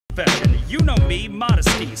Fashion, you know me,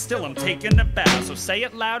 modesty, still I'm taking a bow. So say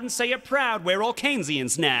it loud and say it proud, we're all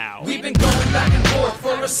Keynesians now. We've been going back and forth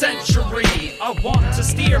for a century. I want to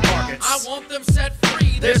steer markets, I want them set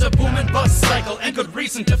free. There's a boom and bust cycle and good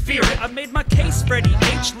reason to fear it. I made my case, Freddie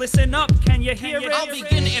H, listen up, can you hear it? I'll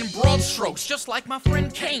begin in broad strokes, just like my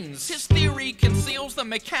friend Keynes. His theory conceals the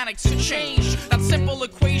mechanics to change. That simple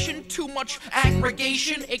equation, too much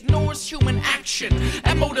aggregation, ignores human action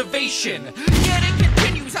and motivation. Yet it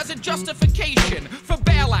continues as a justification for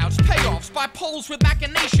bailouts, payoffs by polls with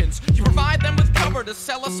machinations. You provide them with cover to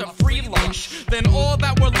sell us a free lunch. Then all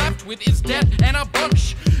that we're left with is debt and a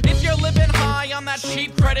bunch. If you're living high on that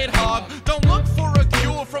cheap credit hog, don't look for a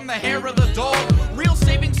cure from the hair of the dog. Real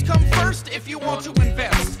savings come first if you want to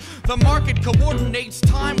invest. The market coordinates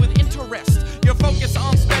time with interest. Your focus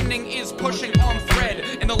on spending is pushing on thread.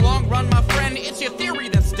 In the long run, my friend, it's your theory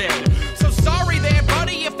that's dead. So sorry there,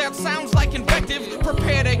 buddy, if that sounds like invective.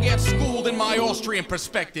 Prepare to get schooled in my Austrian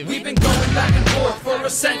perspective. We've been going back and forth for a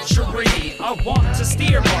century. I want to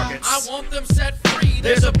steer markets, I want them set free.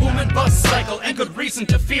 There's a boom and bust cycle and good reason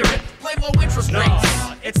to fear it. Play low interest rates.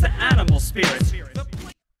 no, it's the animal spirit.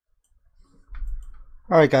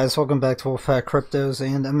 Alright guys, welcome back to Wolfpack Cryptos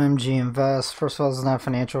and MMGinvest. First of all, this is not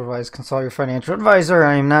financial advice. Consult your financial advisor.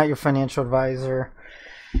 I am not your financial advisor.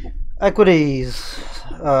 Equities,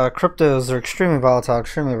 cryptos are extremely volatile,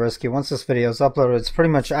 extremely risky. Once this video is uploaded, it's pretty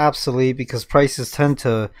much obsolete because prices tend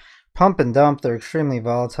to pump and dump. They're extremely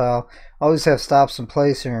volatile. Always have stops in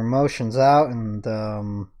place and your emotions out, and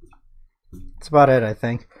that's about it, I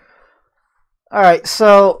think. Alright,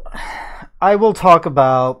 so I will talk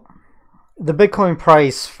about the Bitcoin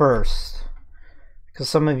price first, because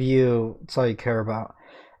some of you, it's all you care about.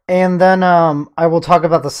 And then I will talk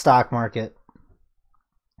about the stock market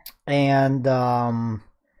and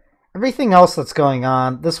everything else that's going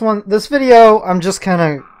on. This video, I'm just kind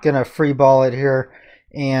of gonna freeball it here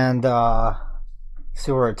and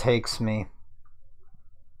see where it takes me.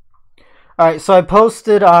 Alright, so I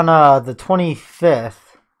posted on the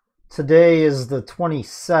 25th. Today is the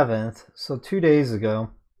 27th, so 2 days ago.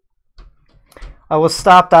 I was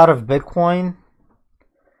stopped out of Bitcoin,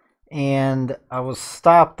 and I was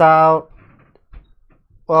stopped out,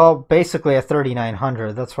 well, basically at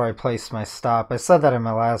 3,900. That's where I placed my stop. I said that in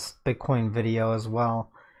my last Bitcoin video as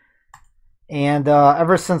well. And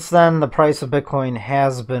ever since then, the price of Bitcoin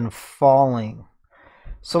has been falling.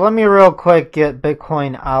 So let me real quick get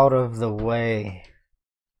Bitcoin out of the way.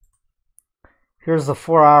 Here's the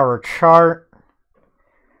 4-hour chart.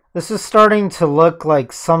 This is starting to look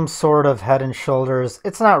like some sort of head and shoulders.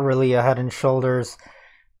 It's not really a head and shoulders,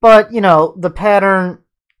 but you know, the pattern,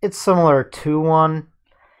 it's similar to one,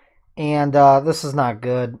 and this is not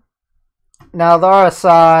good. Now the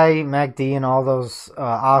RSI, MACD, and all those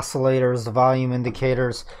oscillators, the volume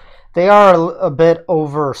indicators, they are a bit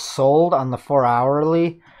oversold on the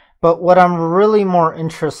 4-hourly, but what I'm really more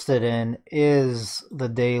interested in is the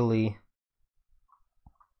daily.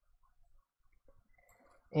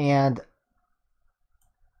 And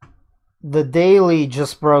the daily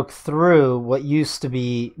just broke through what used to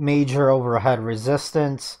be major overhead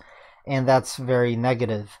resistance, and that's very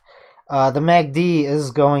negative. The MACD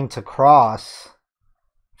is going to cross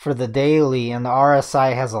for the daily, and the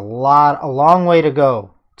RSI has a long way to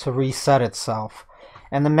go to reset itself.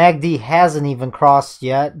 And the MACD hasn't even crossed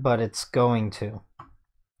yet, but it's going to.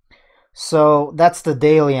 So that's the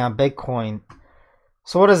daily on Bitcoin.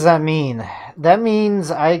 So what does that mean? That means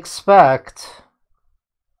I expect,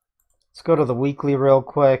 let's go to the weekly real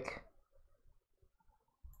quick.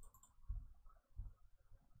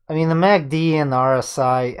 I mean, the MACD and the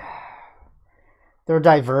RSI, they're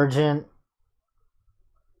divergent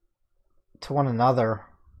to one another.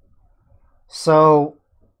 So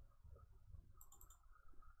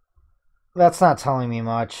that's not telling me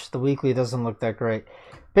much. The weekly doesn't look that great.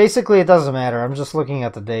 Basically, it doesn't matter. I'm just looking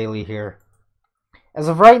at the daily here. As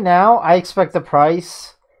of right now, I expect the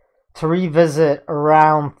price to revisit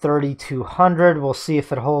around 3,200. We'll see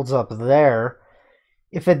if it holds up there.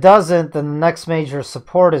 If it doesn't, then the next major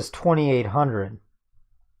support is 2,800,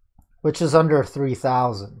 which is under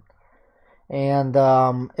 3,000. And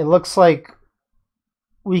it looks like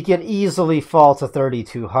we could easily fall to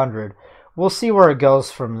 3,200. We'll see where it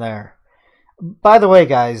goes from there. By the way,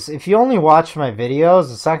 guys, if you only watch my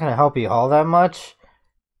videos, it's not going to help you all that much.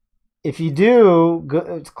 If you do,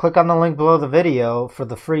 click on the link below the video for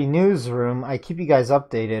the free newsroom. I keep you guys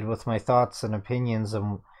updated with my thoughts and opinions,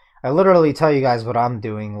 and I literally tell you guys what I'm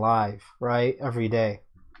doing live, right, every day.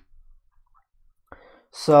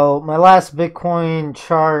 So my last Bitcoin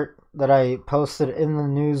chart that I posted in the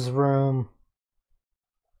newsroom,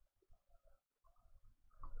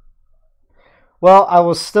 Well, I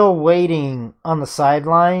was still waiting on the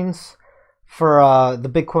sidelines for the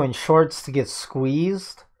Bitcoin shorts to get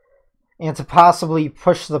squeezed and to possibly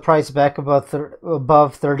push the price back above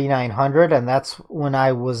 3,900, and that's when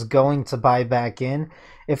I was going to buy back in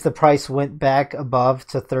if the price went back above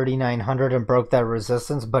to 3,900 and broke that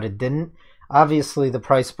resistance, but it didn't. Obviously, the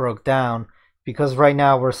price broke down because right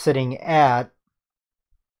now we're sitting at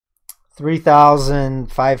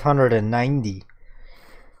 3,590.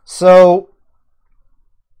 So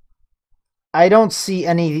I don't see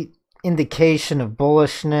any indication of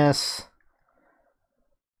bullishness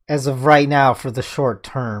as of right now for the short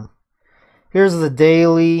term. Here's the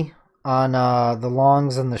daily on the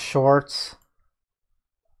longs and the shorts.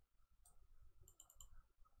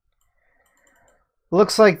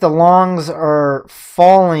 Looks like the longs are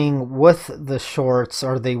falling with the shorts,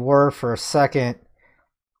 or they were for a second.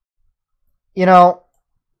 You know,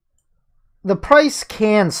 the price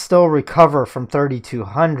can still recover from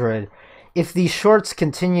 3,200 if these shorts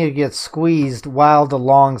continue to get squeezed while the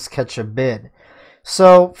longs catch a bid.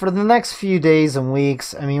 So for the next few days and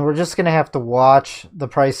weeks, I mean, we're just going to have to watch the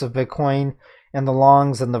price of Bitcoin and the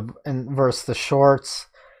longs and versus the shorts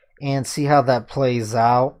and see how that plays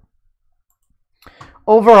out.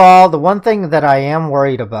 Overall, the one thing that I am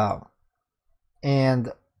worried about,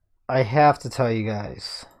 and I have to tell you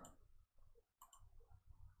guys,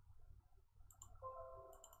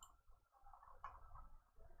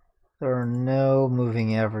 there are no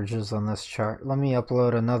moving averages on this chart. Let me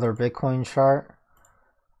upload another Bitcoin chart.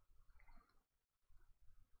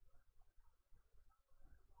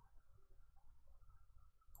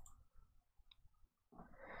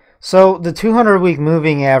 So the 200-week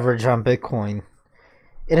moving average on Bitcoin,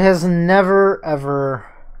 it has never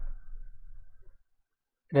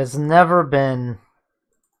been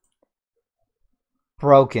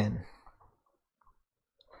broken.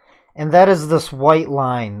 And that is this white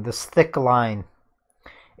line, this thick line.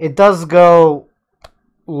 It does go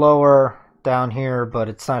lower down here, but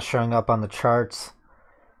it's not showing up on the charts.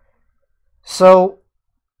 So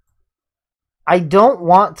I don't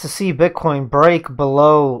want to see Bitcoin break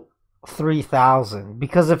below 3,000,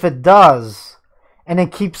 because if it does and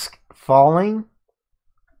it keeps falling,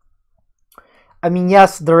 I mean,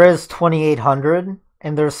 yes, there is 2,800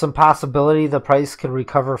 and there's some possibility the price could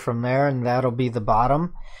recover from there and that'll be the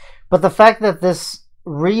bottom. But the fact that this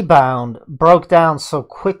rebound broke down so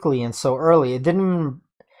quickly and so early, it didn't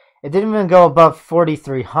even go above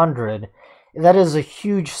 4,300. That is a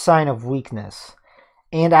huge sign of weakness.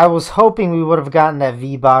 And I was hoping we would have gotten that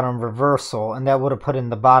V-bottom reversal, and that would have put in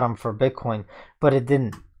the bottom for Bitcoin, but it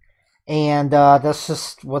didn't. And that's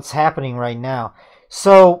just what's happening right now.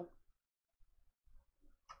 So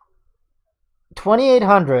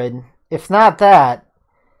 2,800, if not that,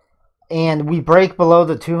 and we break below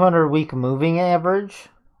the 200-week moving average.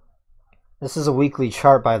 This is a weekly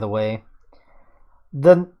chart, by the way.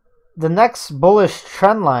 The next bullish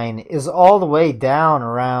trend line is all the way down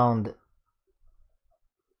around,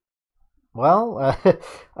 well,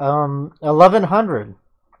 1,100.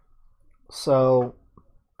 So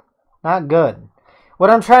not good. What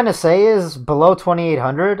I'm trying to say is below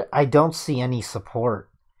 2,800, I don't see any support.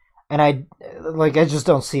 And I just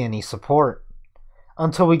don't see any support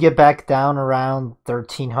until we get back down around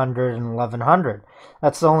 1,300 and 1,100.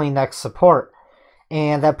 That's the only next support.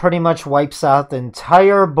 And that pretty much wipes out the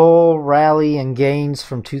entire bull rally and gains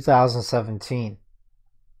from 2017.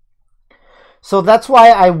 So that's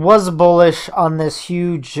why I was bullish on this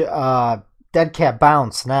huge dead cat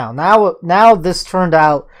bounce now. Now this turned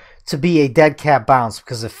out to be a dead cat bounce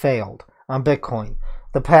because it failed on Bitcoin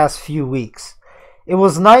the past few weeks. It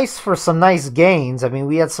was nice for some nice gains. I mean,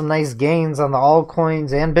 we had some nice gains on the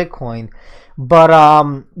altcoins and Bitcoin. But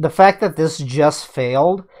the fact that this just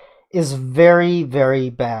failed is very,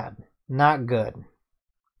 very bad. Not good.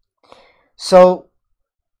 So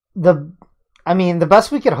the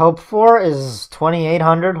best we could hope for is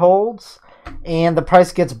 2,800 holds, and the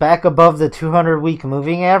price gets back above the 200-week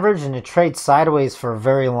moving average, and it trades sideways for a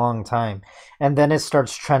very long time, and then it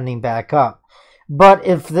starts trending back up. But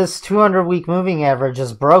if this 200-week moving average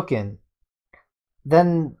is broken,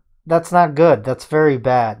 then that's not good. That's very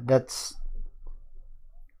bad. It's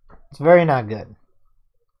very not good.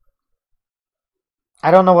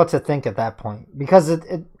 I don't know what to think at that point, because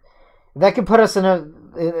that could put us in a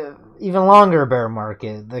even longer bear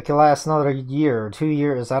market that could last another year or 2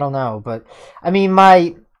 years. I don't know, but I mean,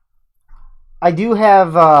 I do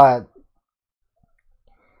have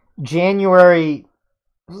January.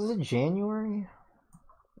 Was it January?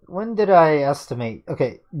 When did I estimate?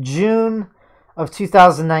 Okay, June of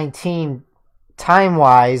 2019,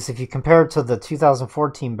 time-wise, if you compare it to the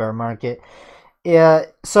 2014 bear market, Yeah,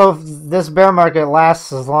 so if this bear market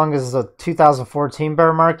lasts as long as the 2014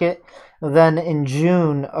 bear market, then in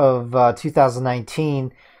June of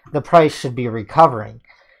 2019, the price should be recovering.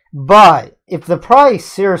 But if the price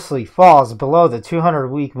seriously falls below the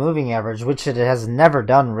 200-week moving average, which it has never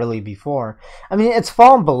done really before, I mean, it's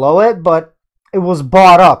fallen below it, but it was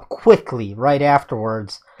bought up quickly right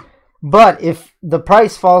afterwards. But if the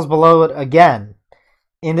price falls below it again,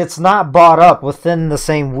 and it's not bought up within the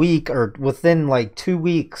same week or within like 2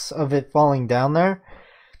 weeks of it falling down there,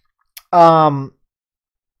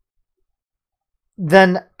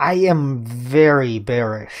 then I am very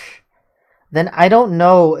bearish. Then I don't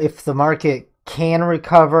know if the market can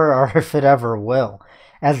recover or if it ever will.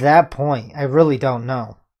 At that point, I really don't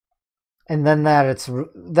know. And then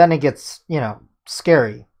it gets,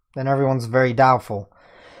 scary. Then everyone's very doubtful.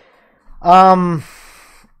 Yeah,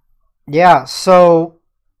 so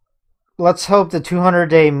let's hope the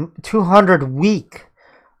 200-week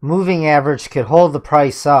moving average could hold the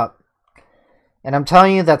price up. And I'm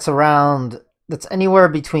telling you, that's anywhere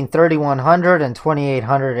between 3,100 and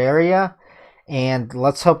 2,800 area. And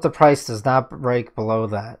let's hope the price does not break below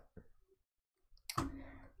that.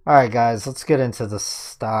 Alright guys, let's get into the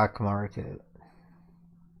stock market.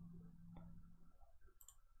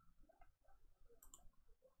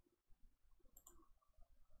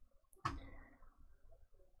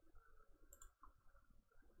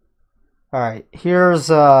 Alright, here's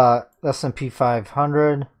S&P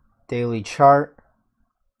 500 daily chart.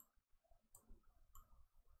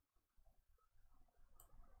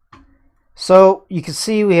 So you can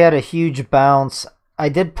see we had a huge bounce. I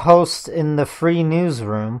did post in the free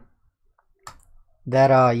newsroom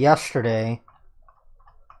that yesterday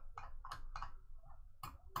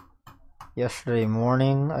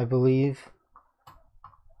morning, I believe,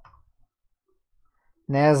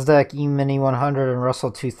 NASDAQ E-mini 100 and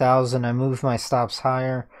Russell 2000, I moved my stops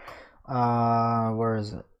higher. Where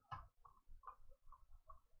is it?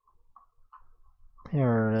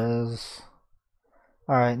 Here it is.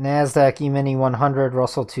 Alright, NASDAQ E-mini 100,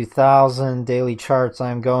 Russell 2000, daily charts.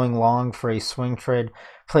 I'm going long for a swing trade,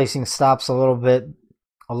 placing stops a little bit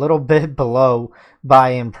below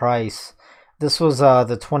buy-in price. This was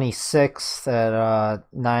the 26th at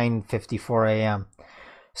 9:54 a.m.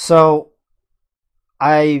 So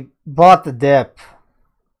I bought the dip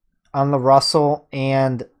on the Russell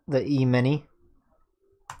and the E-mini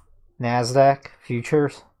NASDAQ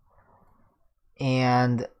futures,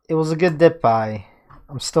 and it was a good dip buy.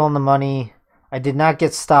 I'm still in the money. I did not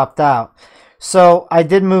get stopped out. So I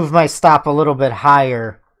did move my stop a little bit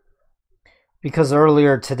higher because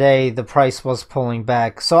earlier today the price was pulling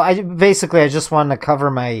back. So I just wanted to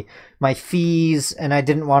cover my fees, and I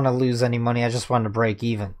didn't want to lose any money. I just wanted to break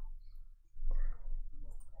even.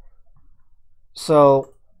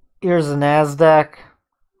 So here's the NASDAQ.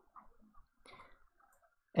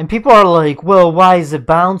 And people are like, well, why is it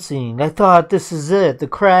bouncing? I thought this is it, the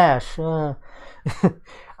crash. Well,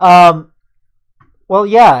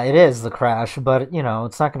 yeah, it is the crash, but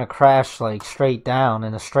it's not going to crash like straight down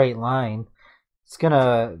in a straight line. It's going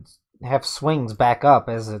to have swings back up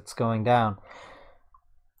as it's going down.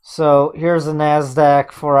 So here's the NASDAQ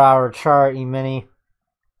 4-hour chart, E-mini.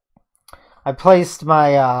 I placed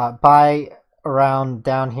my buy around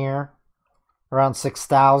down here, around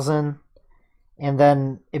 6,000. And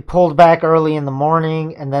then it pulled back early in the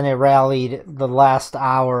morning, and then it rallied the last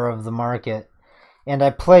hour of the market. And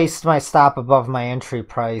I placed my stop above my entry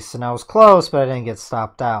price, and I was close, but I didn't get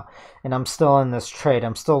stopped out. And I'm still in this trade.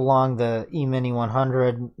 I'm still long the E-mini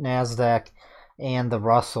 100, NASDAQ, and the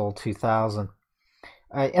Russell 2000.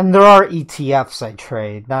 And there are ETFs I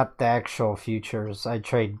trade, not the actual futures. I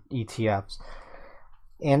trade ETFs.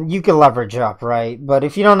 And you can leverage up, right? But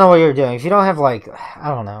if you don't know what you're doing, if you don't have, like, I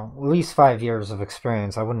don't know, at least 5 years of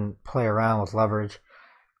experience, I wouldn't play around with leverage.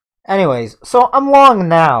 Anyways, so I'm long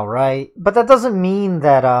now, right? But that doesn't mean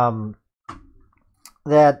that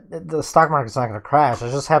that the stock market's not going to crash.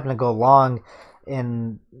 I just happen to go long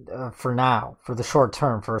for now, for the short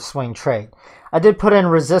term, for a swing trade. I did put in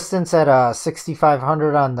resistance at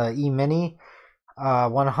 6,500 on the E-mini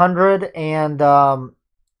 100 and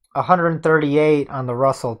 138 on the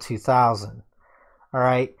Russell 2000. All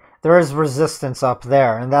right, there is resistance up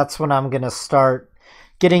there, and that's when I'm going to start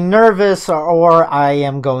getting nervous, or I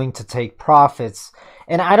am going to take profits.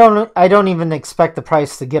 And I don't even expect the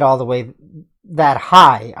price to get all the way that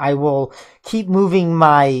high. I will keep moving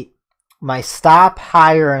my stop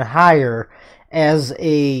higher and higher as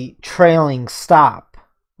a trailing stop,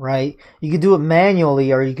 right? You could do it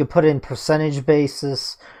manually, or you could put in percentage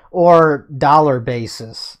basis or dollar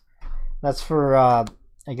basis. That's for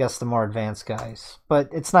I guess the more advanced guys. But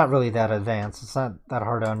it's not really that advanced. It's not that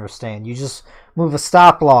hard to understand. You just move a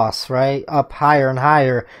stop loss, right, up higher and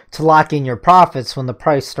higher to lock in your profits when the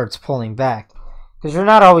price starts pulling back. Because you're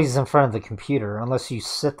not always in front of the computer unless you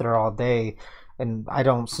sit there all day, and I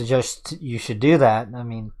don't suggest you should do that. I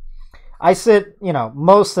mean, I sit,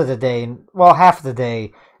 most of the day, well, half of the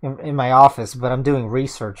day in my office, but I'm doing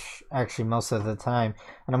research actually most of the time,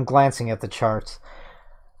 and I'm glancing at the charts.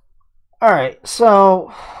 All right,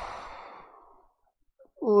 so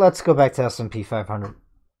let's go back to S&P 500.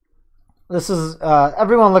 This is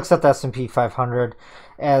everyone looks at the S&P 500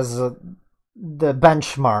 as the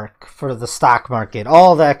benchmark for the stock market,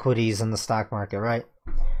 all the equities in the stock market, right?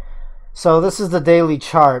 So this is the daily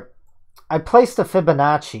chart. I placed a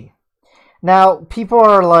Fibonacci. Now, people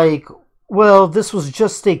are like, well, this was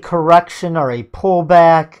just a correction or a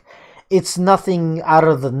pullback. It's nothing out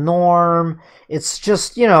of the norm. It's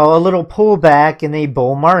just, a little pullback in a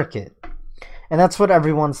bull market. And that's what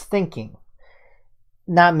everyone's thinking.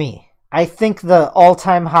 Not me. I think the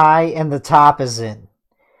all-time high and the top is in.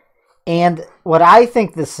 And what I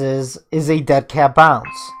think this is a dead cat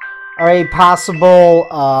bounce. Or a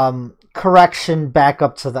possible correction back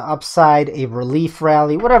up to the upside, a relief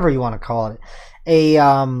rally, whatever you want to call it. A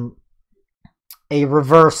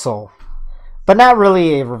reversal. But not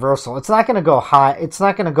really a reversal. It's not going to go high. It's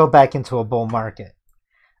not going to go back into a bull market.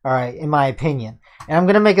 All right, in my opinion. And I'm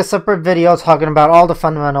going to make a separate video talking about all the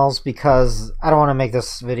fundamentals because I don't want to make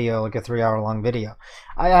this video like a 3-hour-long video.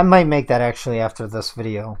 I might make that actually after this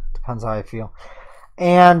video. Depends how I feel.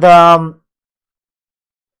 And,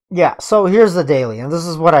 yeah, so here's the daily. And this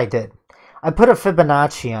is what I did. I put a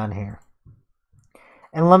Fibonacci on here.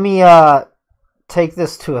 And let me take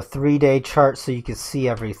this to a 3-day chart so you can see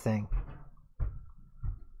everything.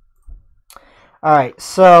 All right,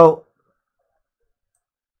 so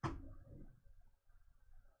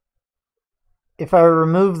if I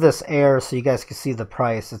remove this air so you guys can see the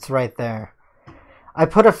price, it's right there. I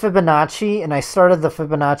put a Fibonacci, and I started the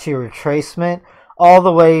Fibonacci retracement all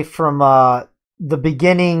the way from the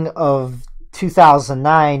beginning of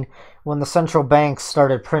 2009 when the central banks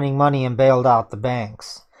started printing money and bailed out the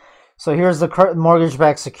banks. So here's the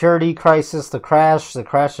mortgage-backed security crisis, the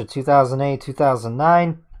crash of 2008,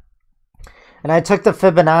 2009. And I took the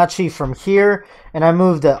Fibonacci from here, and I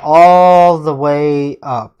moved it all the way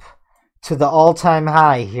up to the all-time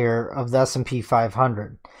high here of the S&P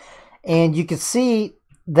 500. And you can see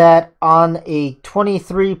that on a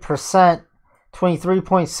 23%, 23.6%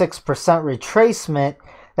 retracement,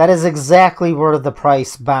 that is exactly where the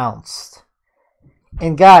price bounced.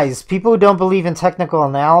 And guys, people who don't believe in technical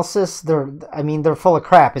analysis, they're full of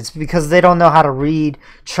crap. It's because they don't know how to read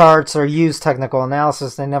charts or use technical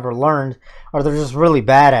analysis. They never learned, or they're just really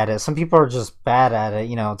bad at it. Some people are just bad at it.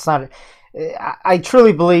 It's not. I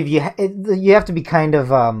truly believe you have to be kind of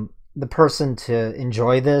the person to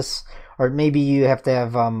enjoy this, or maybe you have to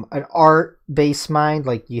have an art-based mind,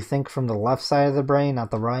 like you think from the left side of the brain, not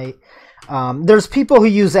the right. There's people who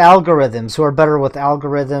use algorithms, who are better with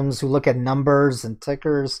algorithms, who look at numbers and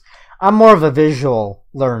tickers. I'm more of a visual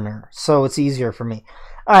learner, so it's easier for me.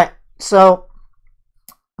 All right, so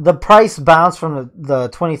the price bounced from the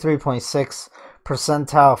 23.6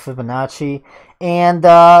 percentile Fibonacci, and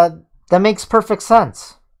that makes perfect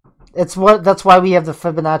sense. That's why we have the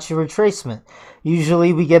Fibonacci retracement.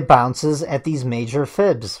 Usually we get bounces at these major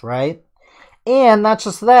fibs, right? And not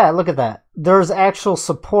just that, look at that. There's actual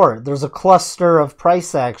support. There's a cluster of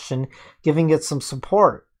price action giving it some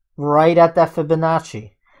support right at that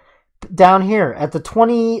Fibonacci. Down here at the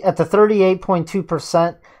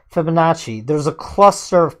 38.2% Fibonacci, there's a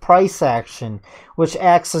cluster of price action which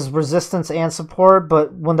acts as resistance and support,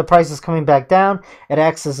 but when the price is coming back down, it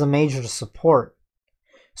acts as a major support.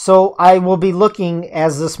 So I will be looking,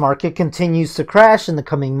 as this market continues to crash in the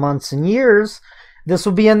coming months and years, this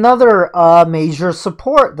will be another major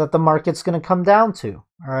support that the market's going to come down to,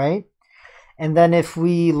 all right? And then if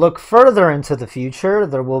we look further into the future,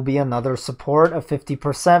 there will be another support of 50%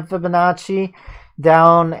 Fibonacci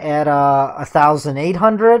down at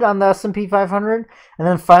 1,800 on the S&P 500. And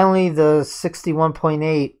then finally the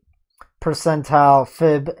 61.8 percentile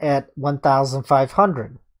fib at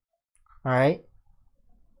 1,500, all right?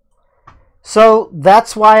 So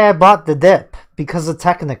that's why I bought the dip, because of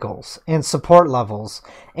technicals and support levels.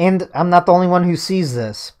 And I'm not the only one who sees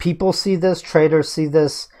this. People see this, traders see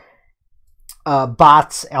this,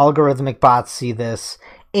 bots, algorithmic bots see this,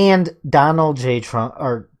 and Donald J. Trump,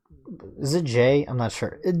 or is it J? I'm not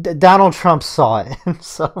sure. Donald Trump saw it.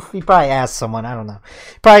 So he probably asked someone, I don't know.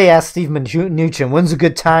 Probably asked Steve Mnuchin, when's a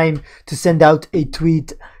good time to send out a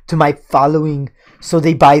tweet to my following so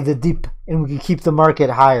they buy the dip? and we can keep the market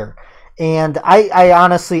higher. And I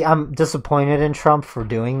honestly, I'm disappointed in Trump for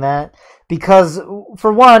doing that because,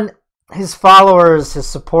 for one, his followers, his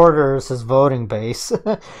supporters, his voting base,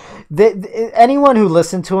 anyone who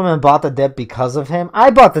listened to him and bought the dip because of him,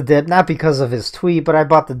 I bought the dip not because of his tweet, but I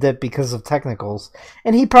bought the dip because of technicals.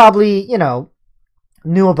 And he probably,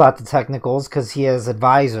 knew about the technicals because he has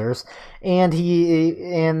advisors, and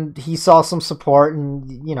he saw some support, and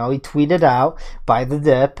he tweeted out, buy the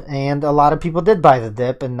dip, and a lot of people did buy the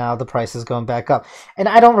dip, and now the price is going back up. And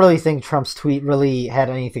I don't really think Trump's tweet really had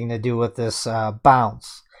anything to do with this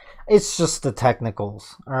bounce. It's just the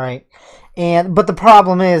technicals, all right? But the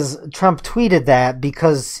problem is Trump tweeted that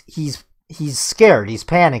because he's scared. He's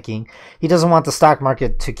panicking. He doesn't want the stock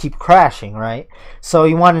market to keep crashing, right? So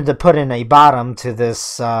he wanted to put in a bottom to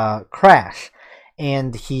this crash,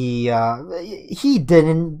 and he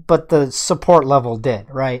didn't, but the support level did,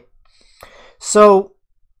 right? So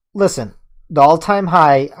listen, the all-time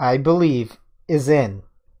high, I believe, is in.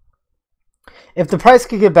 If the price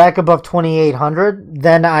could get back above 2,800,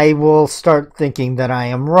 then I will start thinking that I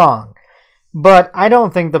am wrong. But I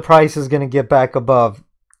don't think the price is going to get back above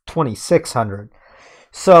 2,600.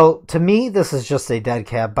 So to me, this is just a dead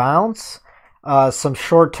cat bounce, some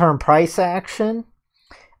short-term price action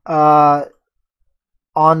in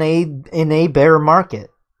a bear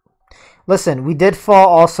market. Listen, we did fall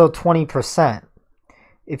also 20%.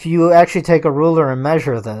 If you actually take a ruler and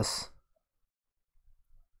measure this,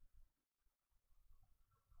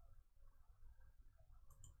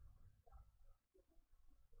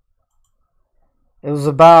 it was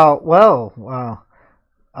about, well, wow.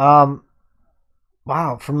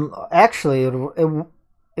 Wow, from actually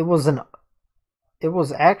it was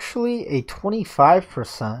actually a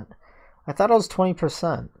 25%. I thought it was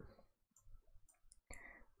 20%.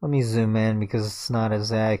 Let me zoom in because it's not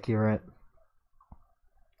as accurate.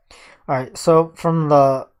 All right, so from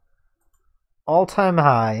the all-time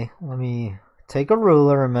high, let me take a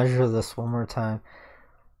ruler and measure this one more time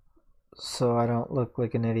so I don't look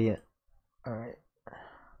like an idiot. All right.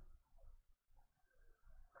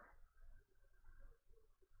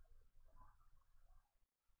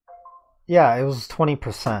 Yeah, it was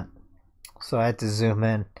 20%. So I had to zoom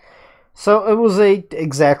in. So it was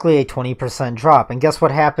exactly a 20% drop. And guess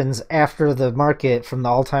what happens after the market from the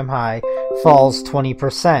all-time high falls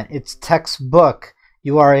 20%? It's textbook.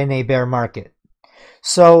 You are in a bear market.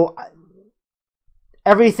 So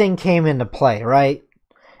everything came into play, right?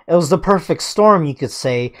 It was the perfect storm, you could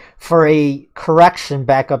say, for a correction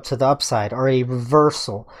back up to the upside, or a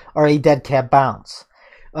reversal, or a dead cat bounce.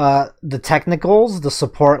 The technicals, the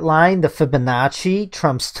support line, the Fibonacci,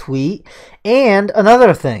 Trump's tweet, and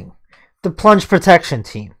another thing, the plunge protection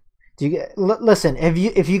team. Listen,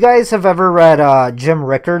 if you guys have ever read Jim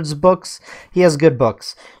Rickards' books, he has good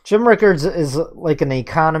books. Jim Rickards is like an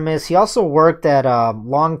economist. He also worked at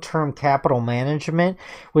Long-Term Capital Management,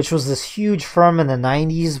 which was this huge firm in the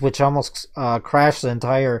 90s, which almost crashed the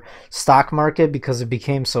entire stock market because it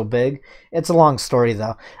became so big. It's a long story,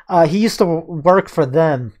 though. He used to work for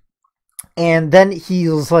them, and then he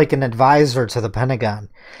was like an advisor to the Pentagon.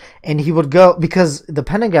 And he would go, because the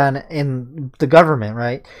Pentagon and the government,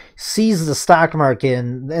 right, sees the stock market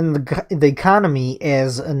and the economy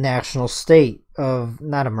as a national state of,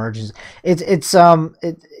 not emergency. It's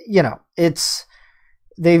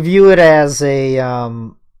they view it as a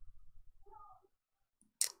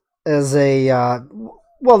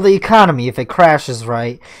well, the economy, if it crashes,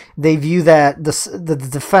 right, they view that the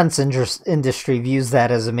defense industry views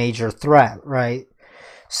that as a major threat, right?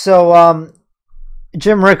 So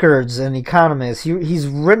Jim Rickards, an economist, he's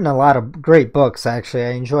written a lot of great books, actually.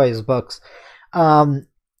 I enjoy his books.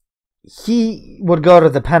 He would go to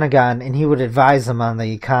the Pentagon and he would advise them on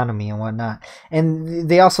the economy and whatnot. And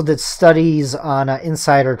they also did studies on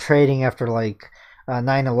insider trading after like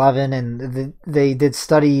 9/11, and they did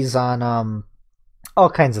studies on all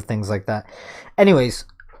kinds of things like that. Anyways,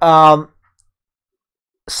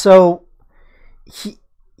 so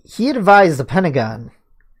he advised the Pentagon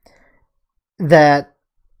that,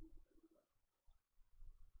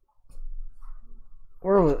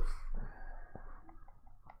 where was it?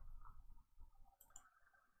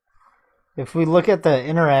 If we look at the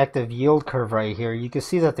interactive yield curve right here, you can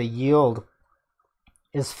see that the yield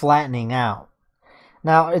is flattening out.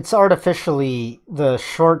 Now, it's artificially, the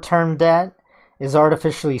short-term debt is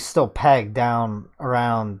artificially still pegged down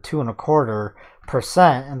around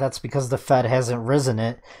 2.25%, and that's because the Fed hasn't risen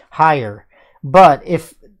it higher. But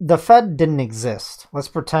if the Fed didn't exist, let's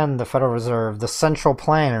pretend the Federal Reserve, the central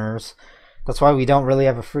planners, that's why we don't really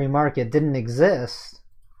have a free market, didn't exist,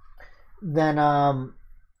 then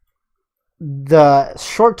the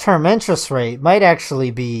short-term interest rate might actually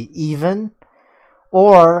be even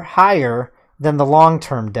or higher than the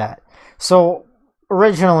long-term debt. So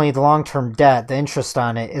originally the long-term debt, the interest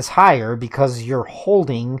on it is higher because you're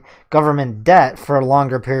holding government debt for a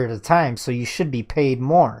longer period of time, so you should be paid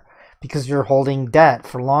more because you're holding debt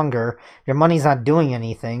for longer. Your money's not doing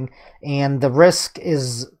anything, and the risk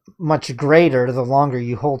is much greater the longer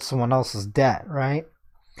you hold someone else's debt, right?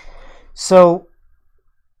 So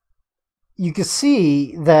you can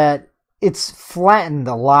see that it's flattened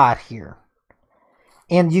a lot here.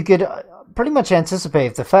 And you could pretty much anticipate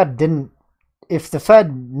if the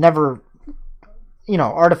Fed never,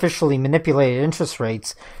 artificially manipulated interest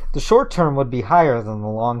rates, the short term would be higher than the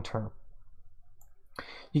long term.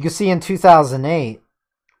 You can see in 2008,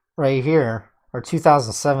 right here, or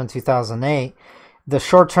 2007, 2008, the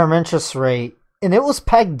short-term interest rate, and it was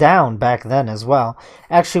pegged down back then as well,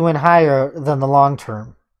 actually went higher than the long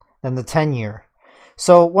term, than the 10-year.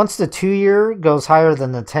 So once the 2-year goes higher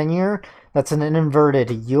than the 10-year, that's an inverted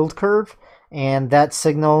yield curve, and that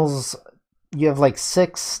signals you have like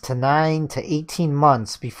 6 to 9 to 18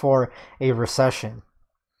 months before a recession.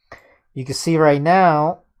 You can see right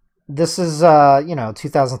now, this is,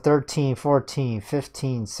 2013, 14,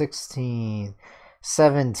 15, 16,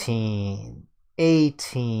 17,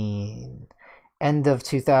 18, end of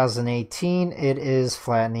 2018, it is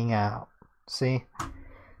flattening out. See?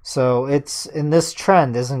 So it's, and this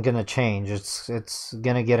trend isn't going to change. It's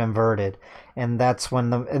going to get inverted. And that's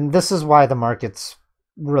when and this is why the market's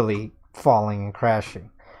really falling and crashing.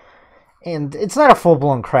 And it's not a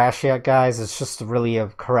full-blown crash yet, guys. It's just really a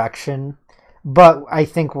correction. But I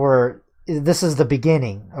think this is the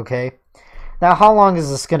beginning, okay? Now, how long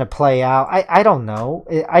is this going to play out? I don't know.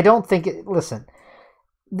 I don't think listen,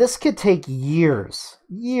 this could take years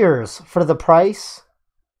for the price.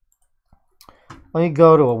 Let me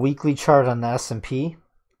go to a weekly chart on the S&P.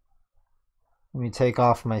 Let me take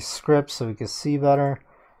off my script so we can see better.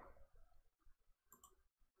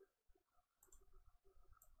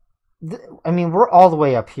 I mean, we're all the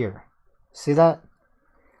way up here. See that?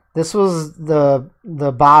 This was the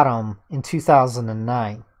bottom in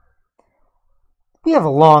 2009. We have a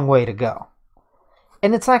long way to go.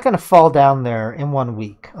 And it's not going to fall down there in 1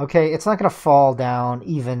 week, okay? It's not going to fall down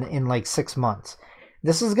even in like 6 months.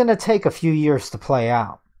 This is going to take a few years to play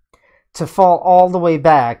out. To fall all the way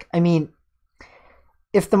back. I mean,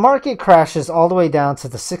 if the market crashes all the way down to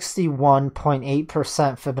the 61.8%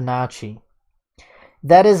 Fibonacci,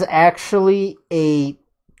 that is actually a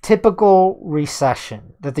typical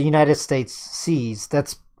recession that the United States sees.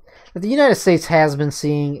 That the United States has been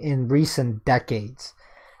seeing in recent decades,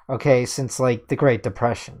 okay, since like the Great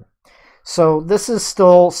Depression. So this is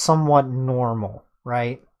still somewhat normal,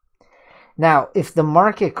 right? Now, if the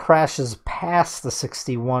market crashes past the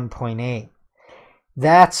 61.8,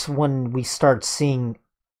 that's when we start seeing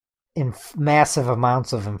massive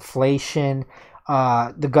amounts of inflation,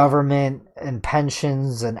 the government and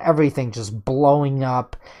pensions and everything just blowing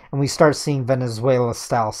up, and we start seeing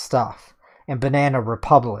Venezuela-style stuff and Banana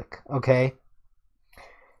Republic, okay?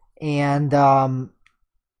 And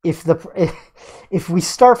if we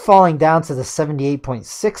start falling down to the 78.6%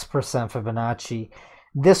 Fibonacci,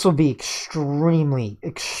 this will be extremely,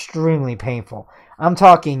 extremely painful. I'm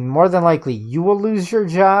talking more than likely you will lose your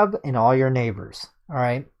job and all your neighbors, all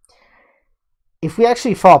right? If we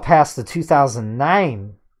actually fall past the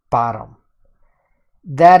 2009 bottom,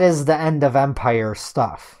 that is the end of empire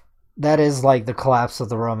stuff. That is like the collapse of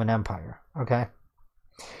the Roman Empire, okay?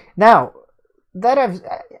 Now that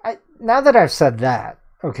I've said that,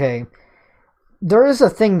 okay, there is a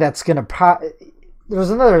thing that's going to there's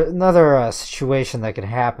another situation that could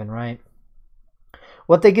happen, right?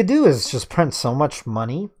 What they could do is just print so much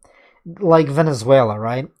money, like Venezuela,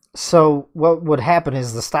 right? So what would happen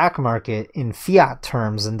is the stock market in fiat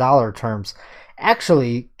terms and dollar terms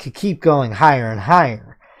actually could keep going higher and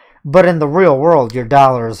higher. But in the real world, your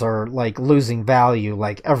dollars are like losing value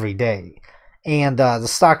like every day. And the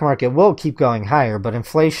stock market will keep going higher, but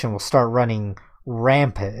inflation will start running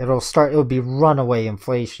rampant. It'll be runaway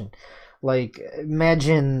inflation. Like,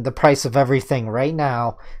 imagine the price of everything right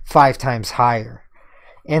now 5 times higher.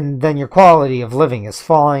 And then your quality of living is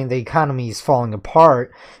falling, the economy is falling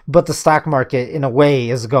apart, but the stock market in a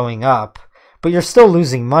way is going up. But you're still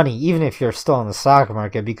losing money even if you're still in the stock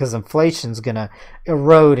market, because inflation's going to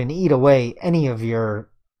erode and eat away any of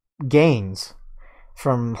your gains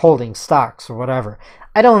from holding stocks or whatever.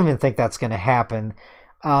 I don't even think that's going to happen.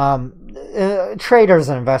 Traders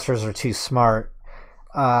and investors are too smart.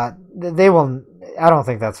 I don't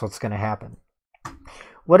think that's what's going to happen.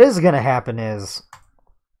 What is going to happen is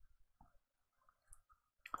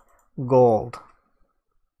gold.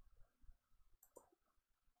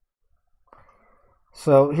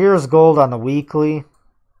 So here's gold on the weekly.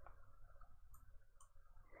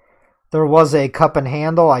 There was a cup and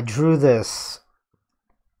handle. I drew this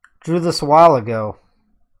a while ago.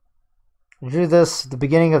 I drew this at the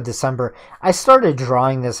beginning of December. I started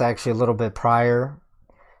drawing this actually a little bit prior.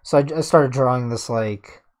 So I started drawing this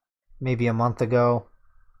like maybe a month ago.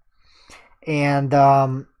 And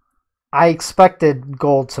I expected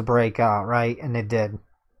gold to break out, right? And it did.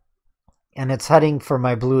 And it's heading for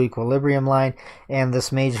my blue equilibrium line and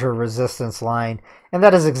this major resistance line. And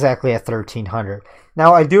that is exactly at 1300.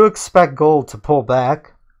 Now, I do expect gold to pull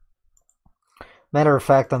back. Matter of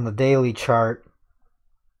fact, on the daily chart,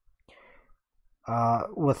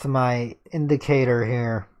 with my indicator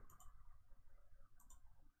here,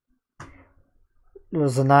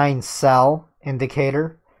 there's a 9 sell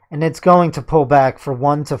indicator. And it's going to pull back for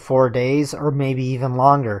 1 to 4 days or maybe even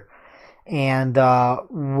longer. And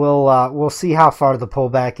we'll see how far the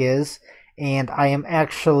pullback is. And I am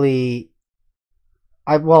actually...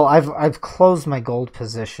 I've closed my gold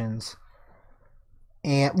positions,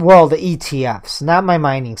 and the ETFs, not my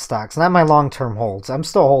mining stocks, not my long-term holds. I'm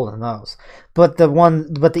still holding those, but the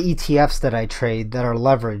ETFs that I trade that are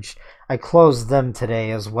leveraged, I closed them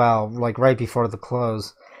today as well, like right before the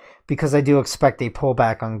close, because I do expect a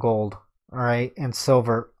pullback on gold, all right, and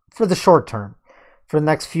silver for the short term, for the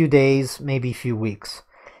next few days, maybe few weeks.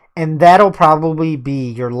 And that'll probably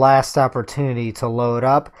be your last opportunity to load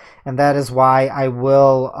up. And that is why I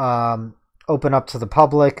will open up to the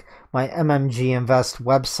public my MMGinvest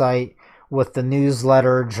website with the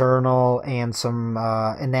newsletter, journal, and some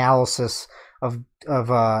analysis of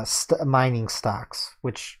mining stocks,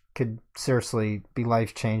 which could seriously be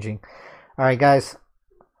life-changing. All right, guys.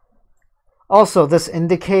 Also, this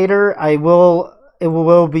indicator, it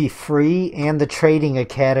will be free, and the Trading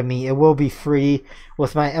Academy, it will be free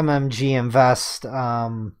with my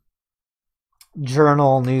MMGinvest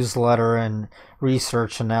journal, newsletter, and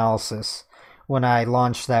research analysis when I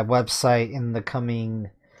launch that website in the coming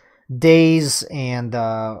days and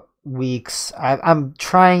weeks. I'm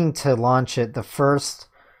trying to launch it the first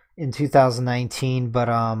in 2019, but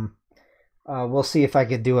we'll see if I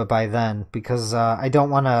could do it by then, because I don't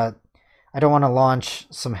want to launch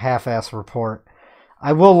some half-ass report.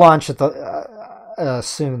 I will launch it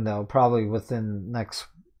soon, though, probably within the next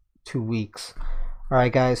 2 weeks. All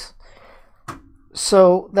right, guys.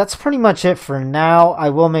 So that's pretty much it for now. I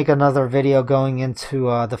will make another video going into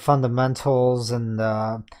the fundamentals and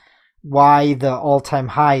why the all-time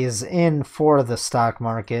high is in for the stock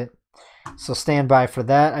market. So stand by for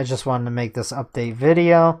that. I just wanted to make this update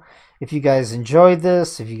video. If you guys enjoyed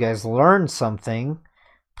this, if you guys learned something,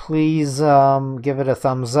 please give it a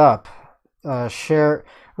thumbs up. Share,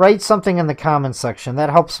 write something in the comment section. That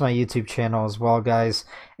helps my YouTube channel as well, guys.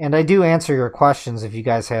 And I do answer your questions if you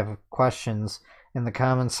guys have questions in the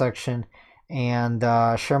comment section. And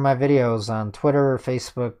share my videos on Twitter,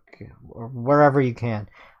 Facebook, or wherever you can.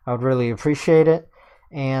 I would really appreciate it.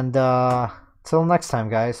 And till next time,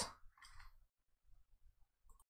 guys.